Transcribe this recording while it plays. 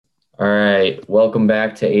All right, welcome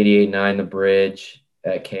back to 88.9 The Bridge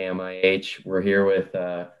at KMIH. We're here with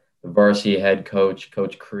the varsity head coach,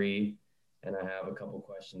 Coach Cree, and I have a couple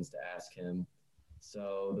questions to ask him.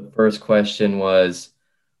 So the first question was,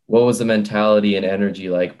 what was the mentality and energy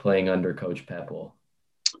like playing under Coach Peppel?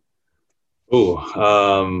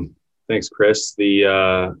 Oh, thanks, Chris.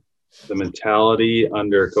 The mentality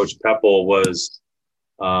under Coach Peppel was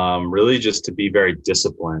really just to be very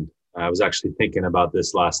disciplined. I was actually thinking about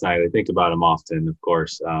this last night. I think about him often, of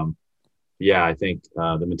course. Yeah, I think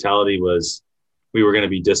the mentality was we were going to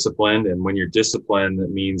be disciplined, and when you're disciplined,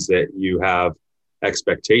 that means that you have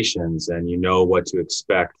expectations and you know what to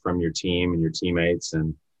expect from your team and your teammates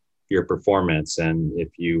and your performance. And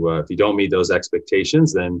if you don't meet those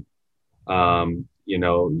expectations, then you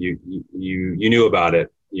knew about it.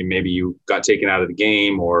 Maybe you got taken out of the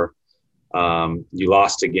game or you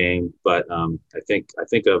lost a game. But I think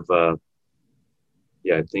of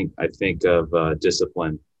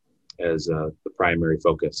discipline as the primary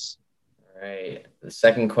focus. All right, the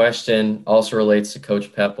second question also relates to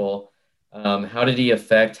Coach Peppel. How did he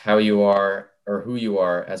affect how you are or who you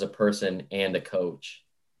are as a person and a coach?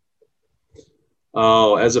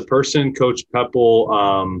 Oh, as a person, Coach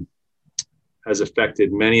Peppel has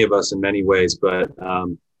affected many of us in many ways, but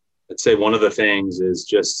I'd say one of the things is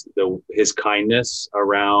just his kindness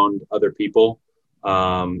around other people.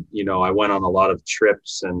 I went on a lot of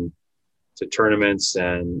trips and to tournaments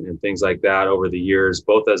and things like that over the years,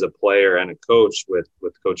 both as a player and a coach with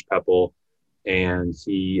Coach Peppel. And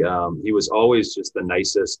he was always just the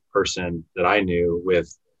nicest person that I knew,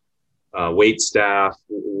 with wait staff,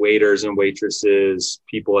 waiters and waitresses,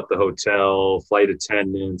 people at the hotel, flight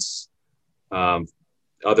attendants,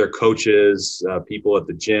 other coaches, people at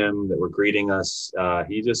the gym that were greeting us.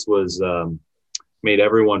 He just was made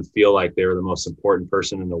everyone feel like they were the most important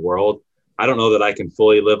person in the world. I don't know that I can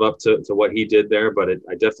fully live up to what he did there, but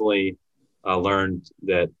I definitely learned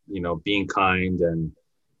that, being kind and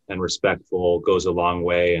respectful goes a long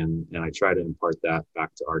way. And I try to impart that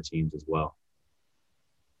back to our teams as well.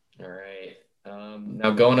 All right.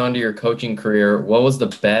 Now going on to your coaching career, who was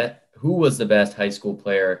the best high school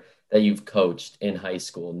player that you've coached in high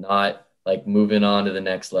school? Not like moving on to the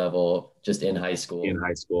next level, just in high school. In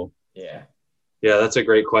high school. Yeah. Yeah, that's a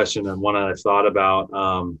great question, and one I've thought about.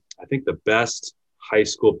 I think the best high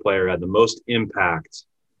school player had the most impact,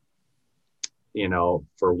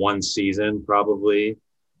 for one season probably,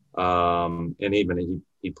 and even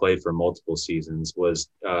he played for multiple seasons, was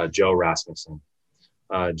Joe Rasmussen.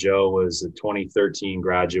 Joe was a 2013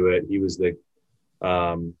 graduate. He was the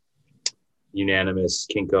unanimous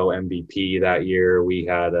Kinko MVP that year. We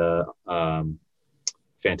had a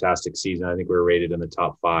fantastic season. I think we were rated in the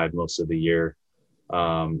top 5 most of the year.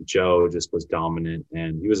 Joe just was dominant,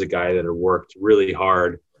 and he was a guy that had worked really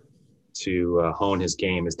hard to hone his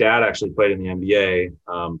game. His dad actually played in the NBA,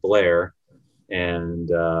 Blair, and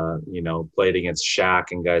played against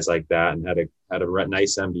Shaq and guys like that, and had a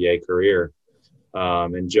nice NBA career.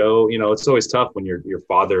 And Joe, it's always tough when your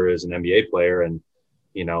father is an NBA player, and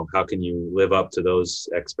how can you live up to those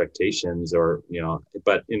expectations?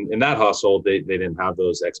 But in that household, they didn't have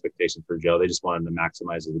those expectations for Joe. They just wanted to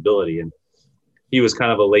maximize his ability. And he was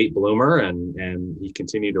kind of a late bloomer, and he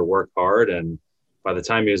continued to work hard. And by the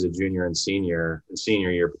time he was a junior and senior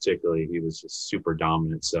year particularly, he was just super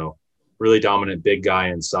dominant. So really dominant, big guy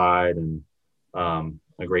inside, and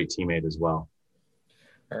a great teammate as well.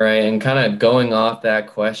 All right. And kind of going off that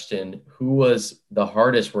question, who was the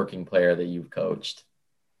hardest working player that you've coached?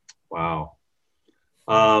 Wow.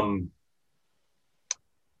 I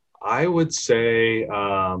would say,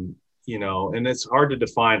 and it's hard to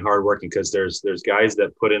define hardworking, because there's guys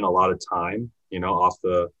that put in a lot of time, off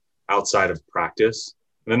the outside of practice.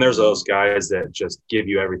 And then there's those guys that just give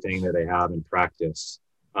you everything that they have in practice.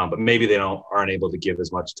 But maybe they aren't able to give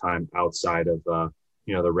as much time outside of, the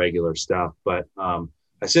regular stuff. But I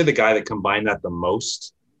say the guy that combined that the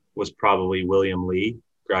most was probably William Lee,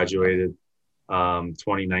 graduated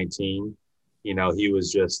 2019. He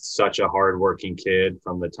was just such a hardworking kid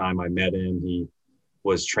from the time I met him. He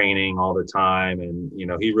was training all the time, and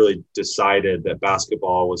he really decided that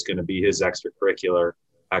basketball was going to be his extracurricular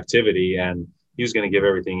activity, and he was going to give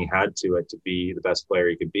everything he had to it to be the best player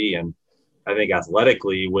he could be. And I think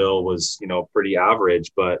athletically, Will was pretty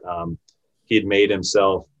average, but he had made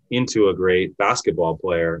himself into a great basketball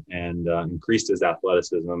player and increased his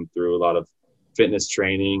athleticism through a lot of fitness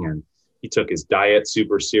training, and he took his diet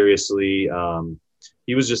super seriously.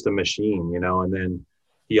 He was just a machine, and then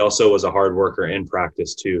he also was a hard worker in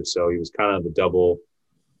practice too. So he was kind of the double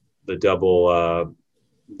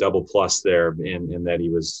plus there in that he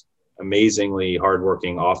was amazingly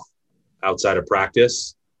hardworking outside of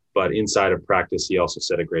practice, but inside of practice, he also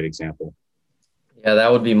set a great example. Yeah,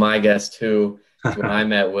 that would be my guess too. Is when I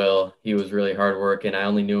met Will, he was really hard working. I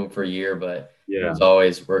only knew him for a year, but he Yeah. was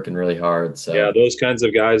always working really hard. Yeah, So those kinds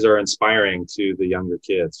of guys are inspiring to the younger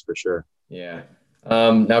kids for sure. yeah.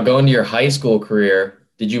 Now going to your high school career,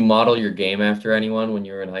 did you model your game after anyone when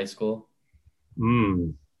you were in high school?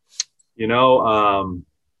 Mm. You know,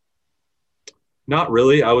 not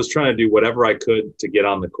really. I was trying to do whatever I could to get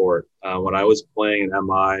on the court. When I was playing in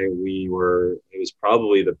MI, it was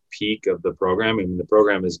probably the peak of the program. I mean, the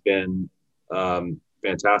program has been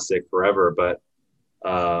fantastic forever, but,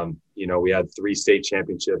 we had 3 state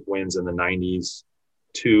championship wins in the 90s,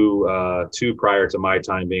 two prior to my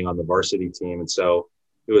time being on the varsity team. And so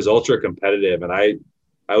it was ultra competitive. And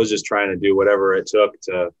I was just trying to do whatever it took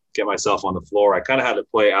to get myself on the floor. I kind of had to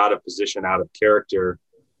play out of position, out of character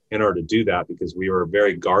in order to do that because we were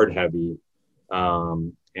very guard heavy,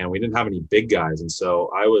 and we didn't have any big guys. And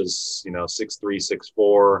so I was, 6'3",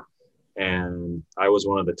 6'4", and I was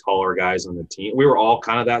one of the taller guys on the team. We were all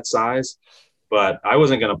kind of that size, but I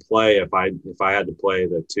wasn't going to play if I had to play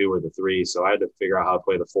the 2 or the 3. So I had to figure out how to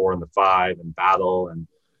play the 4 and the 5 and battle. And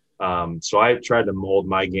so I tried to mold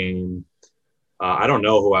my game. I don't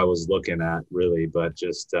know who I was looking at really, but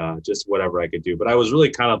just whatever I could do. But I was really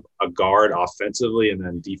kind of a guard offensively, and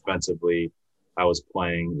then defensively, I was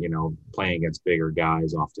playing against bigger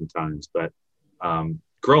guys oftentimes. But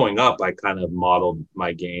growing up, I kind of modeled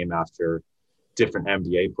my game after different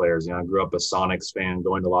NBA players. I grew up a Sonics fan,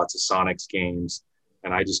 going to lots of Sonics games,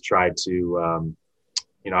 and I just tried to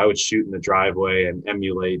I would shoot in the driveway and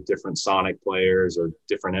emulate different Sonic players or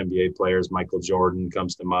different NBA players. Michael Jordan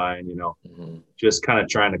comes to mind, just kind of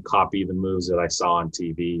trying to copy the moves that I saw on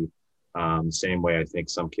TV. Same way I think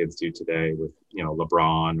some kids do today with,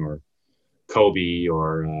 LeBron or Kobe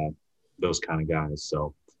or those kind of guys.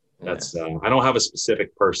 So that's, I don't have a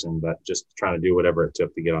specific person, but just trying to do whatever it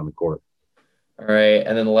took to get on the court. All right.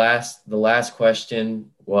 And then the last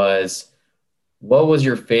question was, what was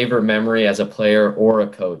your favorite memory as a player or a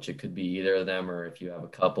coach? It could be either of them, or if you have a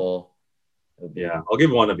couple. Yeah, I'll give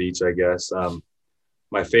one of each, I guess.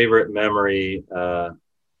 My favorite memory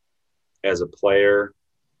as a player,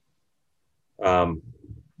 I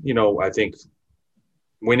think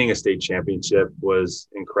winning a state championship was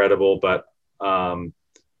incredible, but and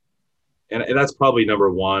that's probably number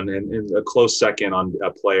one. And a close second on a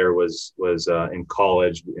player was in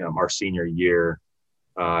college, our senior year.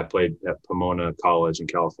 I played at Pomona College in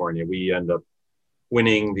California. We ended up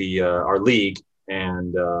winning our league,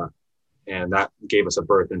 and that gave us a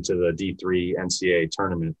berth into the D3 NCAA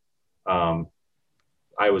tournament. I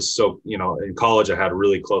was in college, I had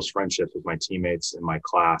really close friendships with my teammates in my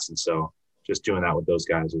class. And so just doing that with those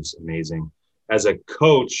guys was amazing. As a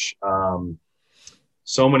coach,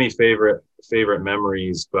 so many favorite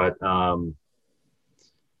memories, but,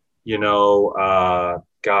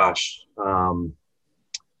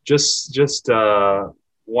 just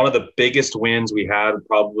one of the biggest wins we had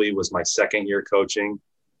probably was my second year coaching.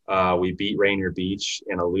 We beat Rainier Beach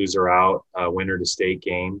in a loser out winner to state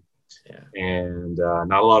game. Yeah. And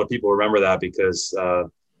not a lot of people remember that because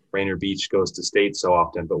Rainier Beach goes to state so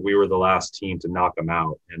often, but we were the last team to knock them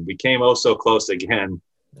out. And we came so close again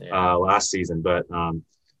last season. But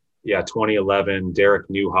 2011, Derek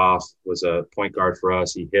Newhoff was a point guard for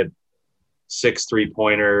us. He hit 6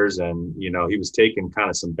 3-pointers, and he was taking kind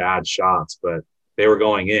of some bad shots, but they were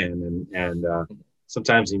going in. And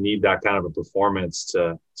sometimes you need that kind of a performance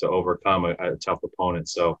to overcome a tough opponent.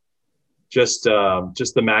 So just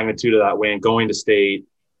the magnitude of that win, going to state,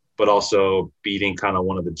 but also beating kind of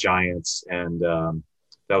one of the giants, and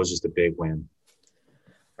that was just a big win.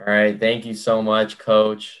 All right. Thank you so much,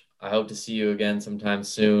 Coach. I hope to see you again sometime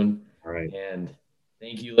soon. All right. And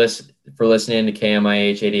thank you for listening to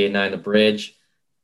KMIH 88.9 The Bridge.